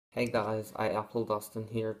Hey guys, Apple Dustin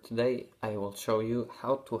here. Today I will show you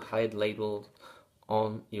how to hide labels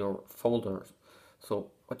on your folders.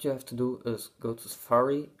 So what you have to do is go to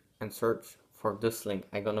Safari and search for this link.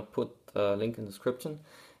 I'm gonna put the link in the description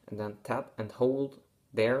and then tap and hold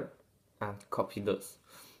there and copy this.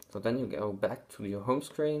 So then you go back to your home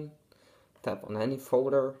screen, tap on any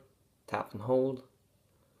folder, tap and hold,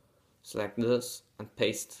 select this and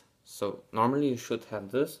paste. So normally you should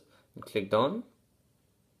have this and click done.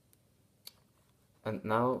 And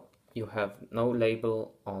now you have no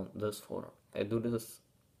label on this folder. I do this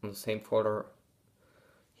on the same folder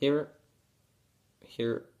here,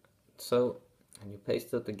 so, and you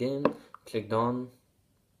paste it again, click done,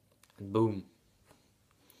 and boom.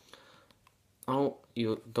 Now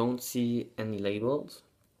you don't see any labels,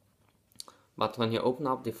 but when you open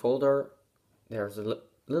up the folder, there's a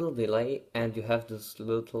little delay, and you have this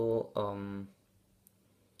little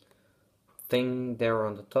thing there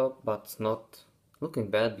on the top, but it's not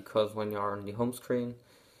looking bad because when you are on the home screen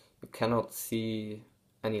you cannot see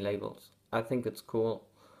any labels. I think it's cool.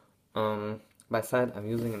 By side I'm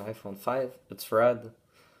using an iPhone 5, it's red.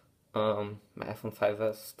 My iPhone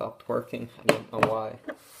 5s stopped working, I don't know why.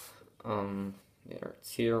 There,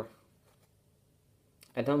 it's here.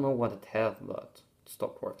 I don't know what it has, but it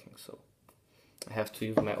stopped working, so I have to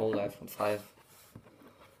use my old iPhone 5.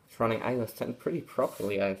 It's running iOS 10 pretty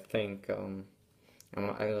properly, I think. I'm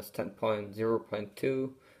on iOS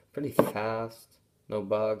 10.0.2, pretty fast, no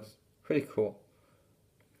bugs, pretty cool.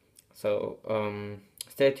 So,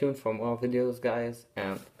 stay tuned for more videos, guys,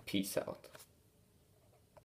 and peace out.